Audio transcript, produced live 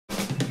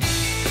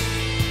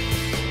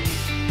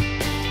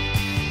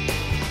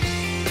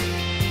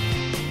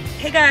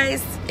Hey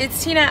guys,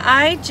 it's Tina.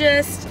 I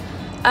just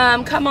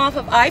come off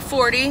of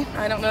I-40.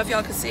 I don't know if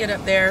y'all can see it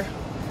up there,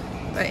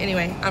 but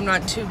anyway, I'm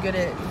not too good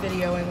at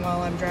videoing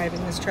while I'm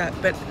driving this truck,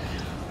 but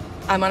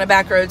I'm on a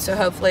back road, so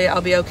hopefully I'll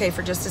be okay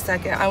for just a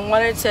second. I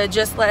wanted to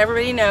just let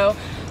everybody know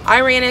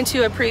I ran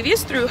into a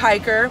previous thru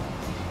hiker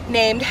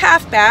named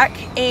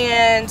Halfback,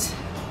 and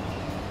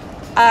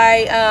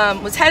I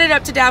was headed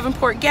up to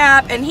Davenport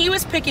Gap, and he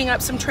was picking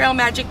up some trail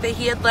magic that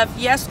he had left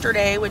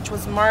yesterday, which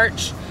was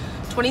March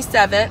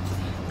 27th.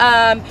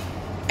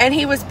 And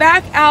he was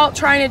back out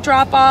trying to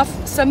drop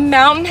off some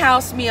Mountain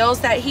House meals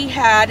that he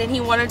had, and he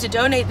wanted to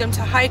donate them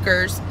to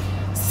hikers.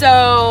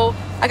 So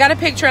I got a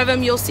picture of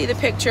him. You'll see the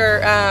picture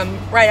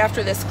right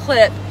after this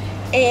clip.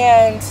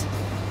 And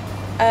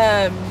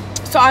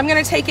so I'm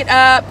gonna take it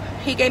up.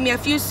 He gave me a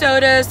few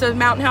sodas, those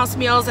Mountain House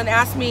meals, and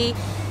asked me,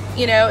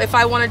 you know, if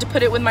I wanted to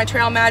put it with my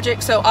trail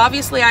magic. So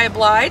obviously I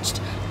obliged.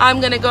 I'm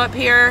gonna go up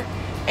here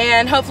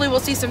and hopefully we'll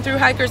see some thru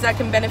hikers that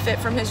can benefit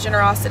from his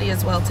generosity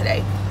as well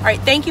today. All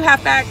right, thank you,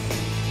 Halfback.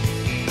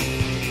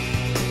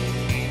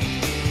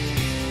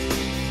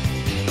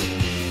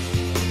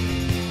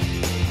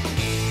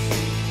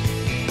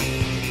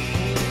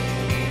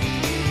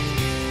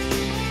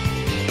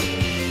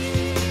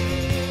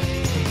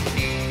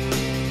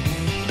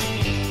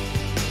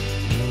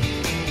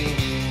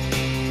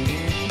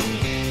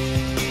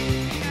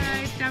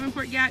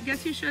 Gap.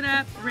 Guess who showed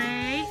up?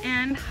 Ray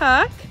and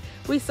Huck.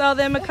 We saw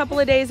them a couple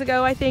of days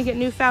ago, I think, at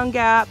Newfound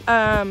Gap.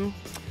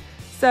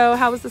 So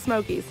how was the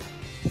Smokies?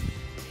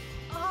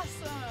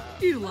 Awesome.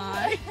 You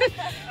lie.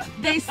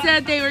 They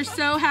said they were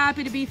so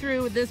happy to be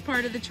through with this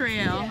part of the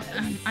trail.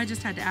 Yes. I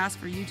just had to ask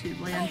for YouTube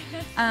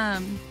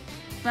land.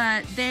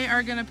 But they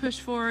are going to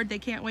push forward. They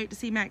can't wait to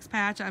see Max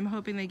Patch. I'm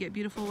hoping they get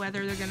beautiful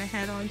weather. They're going to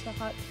head on to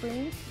Hot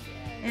Springs.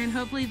 Yes. And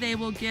hopefully they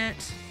will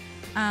get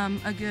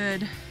a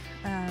good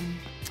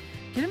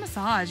get a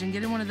massage and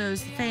get in one of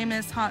those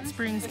famous hot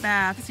springs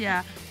baths.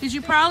 Yeah, because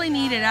you probably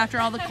need it after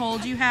all the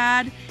cold you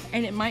had,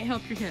 and it might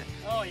help your hip.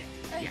 Oh yeah.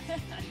 Yeah.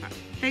 Right.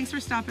 Thanks for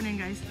stopping in,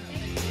 guys.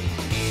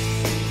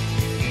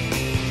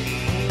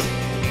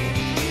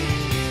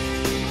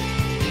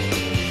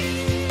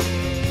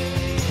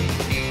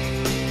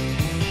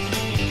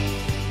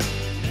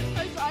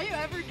 That's all you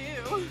ever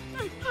do.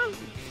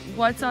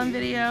 What's on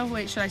video?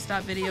 Wait, should I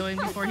stop videoing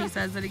before he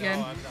says it again?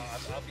 No,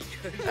 I'll be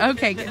good.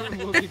 Okay,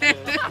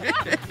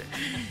 good.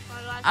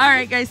 All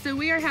right, guys, so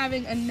we are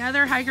having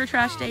another hiker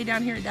trash day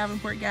down here at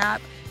Davenport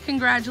Gap.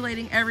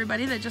 Congratulating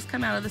everybody that just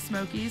come out of the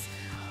Smokies.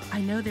 I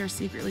know they're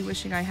secretly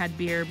wishing I had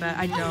beer, but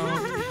I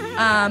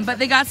don't. But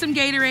they got some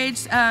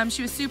Gatorades.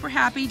 She was super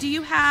happy. Do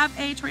you have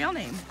a trail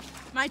name?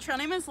 My trail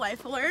name is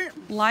Life Alert.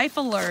 Life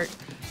Alert.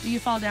 Do you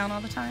fall down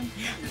all the time?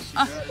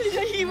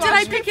 Did Did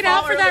I pick it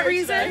out for that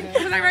reason?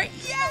 Was I right?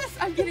 Yes!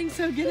 I'm getting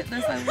so good at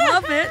this. I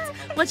love it.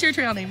 What's your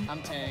trail name?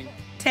 I'm Tang.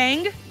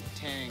 Tang?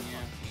 Tang,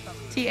 yeah.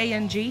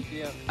 T-A-N-G?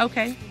 Yeah.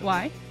 Okay,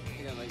 why?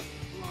 I got like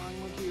long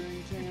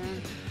maturing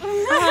hair.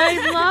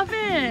 I love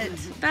it.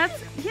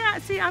 That's, yeah,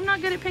 see, I'm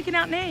not good at picking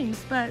out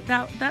names, but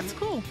that's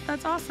cool.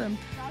 That's awesome.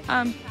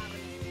 I'm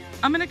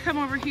gonna come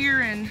over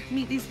here and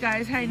meet these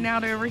guys hiding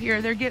out over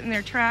here. They're getting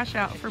their trash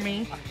out for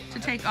me to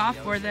take off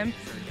for them.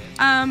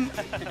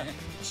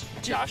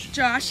 Josh.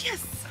 Josh,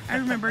 yes, I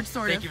remembered,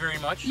 sort of. Thank you very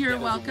much. You're that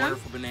was welcome. A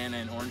wonderful banana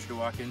and orange to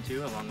walk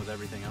into, along with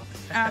everything else.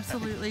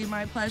 Absolutely,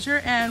 my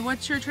pleasure. And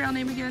what's your trail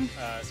name again?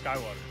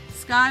 Skywater.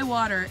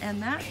 Skywater,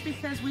 and that's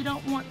because we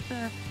don't want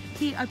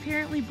he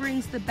apparently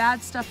brings the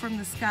bad stuff from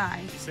the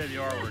sky. You said the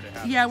R word.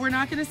 Yeah, we're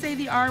not going to say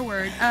the R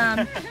word.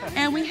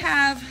 And we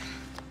have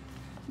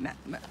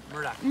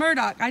Murdoch.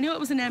 Murdoch. I knew it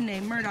was an M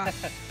name, Murdoch.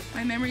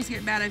 My memories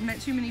get bad. I've met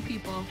too many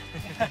people.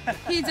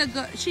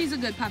 She's a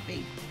good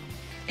puppy.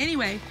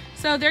 Anyway,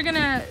 so they're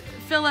gonna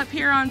fill up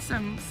here on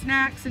some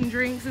snacks and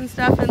drinks and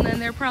stuff, and then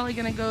they're probably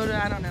gonna go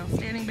to, I don't know,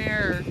 Standing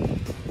Bear or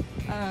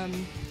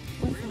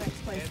what's the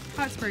next place?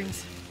 Hot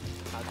Springs.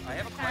 I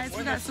have a Guys, question.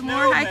 we got some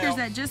more hikers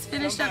that just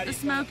finished up the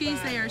Smokies.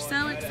 They are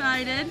so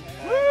excited.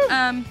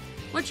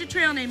 What's your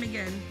trail name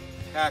again?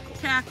 Cackle.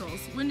 Cackles.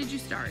 When did you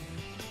start?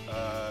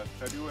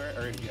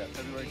 February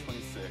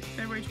 26th.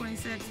 February 26th.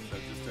 So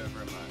just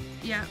over a month.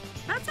 Yeah,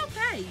 that's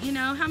okay. You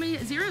know, how many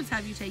zeros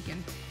have you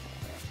taken?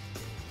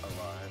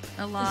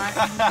 A lot.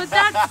 But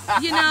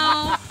that's, you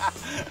know,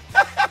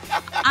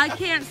 I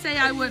can't say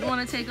I wouldn't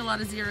want to take a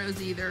lot of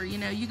zeros either. You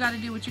know, you got to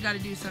do what you got to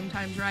do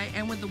sometimes, right?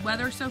 And with the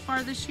weather so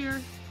far this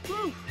year,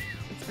 whew,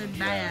 it's been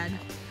bad.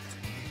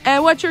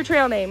 And what's your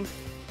trail name?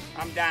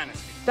 I'm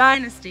Dynasty.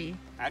 Dynasty.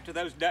 After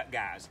those duck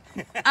guys.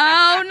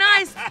 Oh,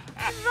 nice.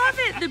 Love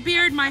it. The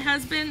beard, my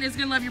husband is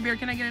going to love your beard.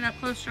 Can I get an up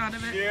close shot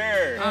of it?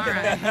 Sure. All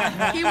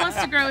right. He wants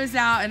to grow his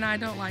out, and I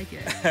don't like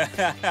it.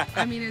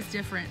 I mean, it's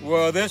different.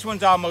 Well, this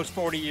one's almost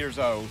 40 years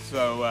old,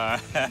 so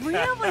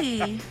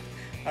Really?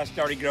 I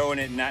started growing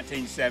it in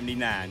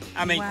 1979.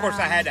 I mean, of course,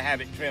 I had to have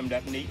it trimmed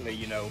up neatly,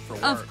 you know, for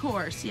work. Of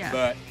course, yeah.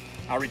 But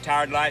I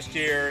retired last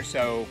year,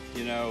 so,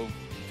 you know,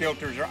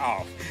 filters are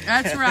off.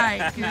 That's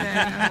right. Good.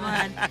 I'm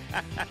glad.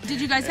 Did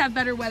you guys have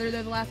better weather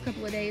though the last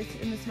couple of days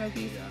in the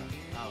Smokies?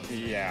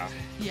 Yeah.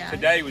 Yeah.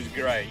 Today was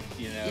great.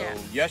 You know, Yeah.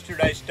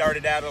 yesterday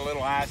started out a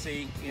little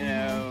icy. You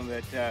know,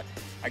 that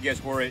I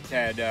guess where it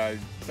had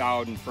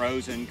thawed and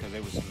frozen because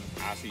there was some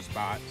icy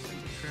spots.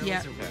 And, Yeah.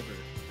 Was a river.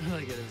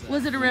 Like it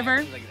Was it a river?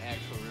 It was like an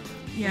actual river.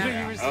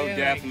 Yeah. You were oh, saying, like,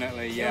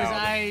 definitely. It was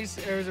Yeah. ice.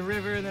 There was a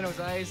river, and then it was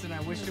ice, and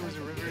I wished it was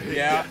a river.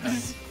 Yeah.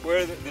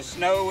 Where the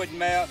snow would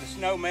melt,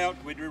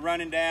 we'd be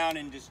running down,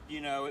 and just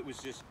it was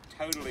just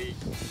totally,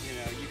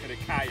 you could have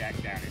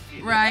kayaked down it. you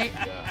know? Right.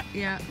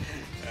 Yeah.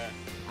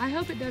 I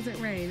hope it doesn't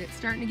rain. It's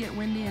starting to get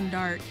windy and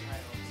dark.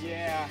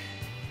 Yeah.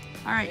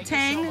 All right,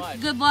 Thank you Tang, so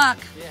much. good luck.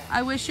 Yeah.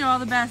 I wish you all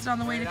the best on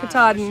the way to Right on.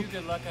 Katahdin. Wish you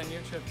good luck on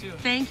your trip too.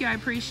 Thank you, I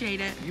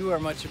appreciate it. You are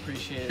much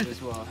appreciated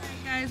as well.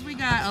 Guys, we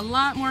got a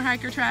lot more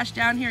hiker trash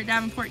down here at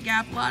Davenport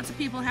Gap. Lots of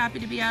people happy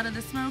to be out of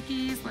the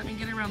Smokies. Let me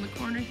get around the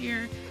corner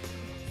here.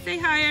 Say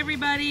hi,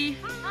 everybody.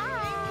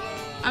 Hi.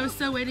 I was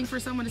so waiting for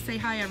someone to say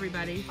hi,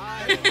 everybody.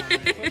 Hi.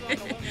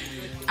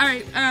 All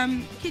right,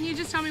 can you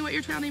just tell me what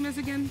your trail name is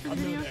again for the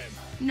video? No name.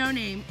 No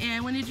name.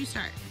 And when did you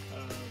start?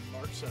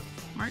 March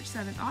 7th. March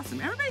 7th.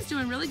 Awesome. Everybody's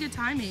doing really good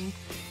timing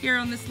here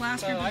on this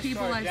last group of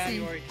people I've seen.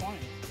 January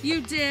 20th.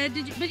 You did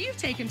but you've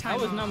taken time I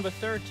was off. number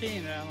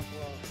 13 around the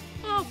globe.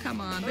 Oh, come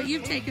on, but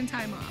you've taken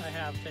time off. I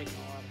have taken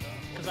a lot of time.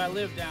 Because I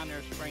live down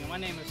there spring. My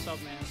name is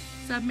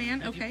Subman. Subman,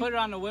 If you okay. put it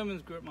on the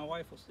women's group, my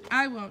wife will see it.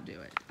 I won't do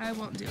it. I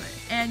won't do it.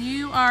 And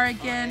you are I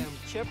again, am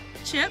Chip.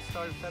 Chip,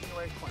 Started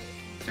February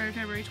 20th. started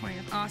February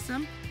 20th.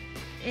 Awesome.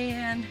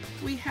 And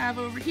we have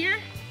over here,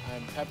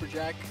 I'm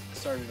Pepperjack.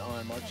 Started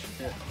on March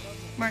 5th.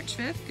 March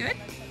 5th. Good.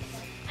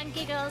 And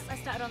Giggles, I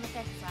started on the 5th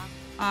as well.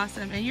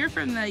 Awesome. And you're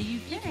from the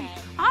UK.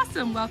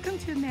 Awesome. Welcome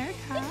to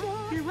America.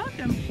 You're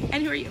welcome.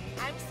 And who are you?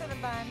 I'm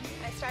Cinnabon.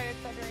 I started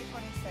February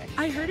 26th.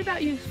 I heard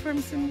about you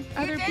from some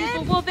other did?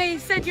 people. Well, they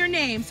said your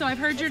name, so I've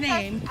heard your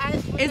name.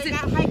 When Is they it-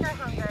 got hiker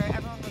hunger,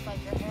 everyone was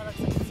like, your hair looks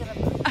like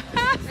Cinnabon.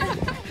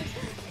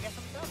 I guess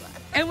I'm still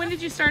that. And when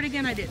did you start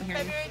again? I didn't hear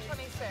you. February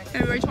 26th.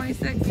 February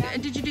 26th.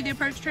 And did you do the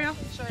approach trail?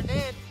 Sure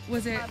did.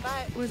 Was it My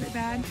butt. was it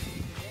bad? It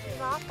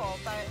was awful,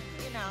 but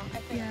I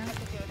think Yeah. I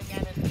could do it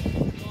again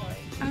and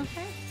enjoy.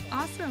 Okay,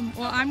 awesome.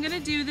 Well, I'm gonna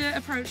do the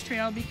approach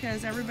trail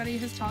because everybody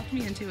has talked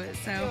me into it,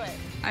 so Do it.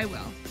 I will.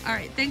 All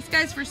right, thanks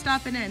guys for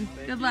stopping in.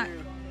 Good luck.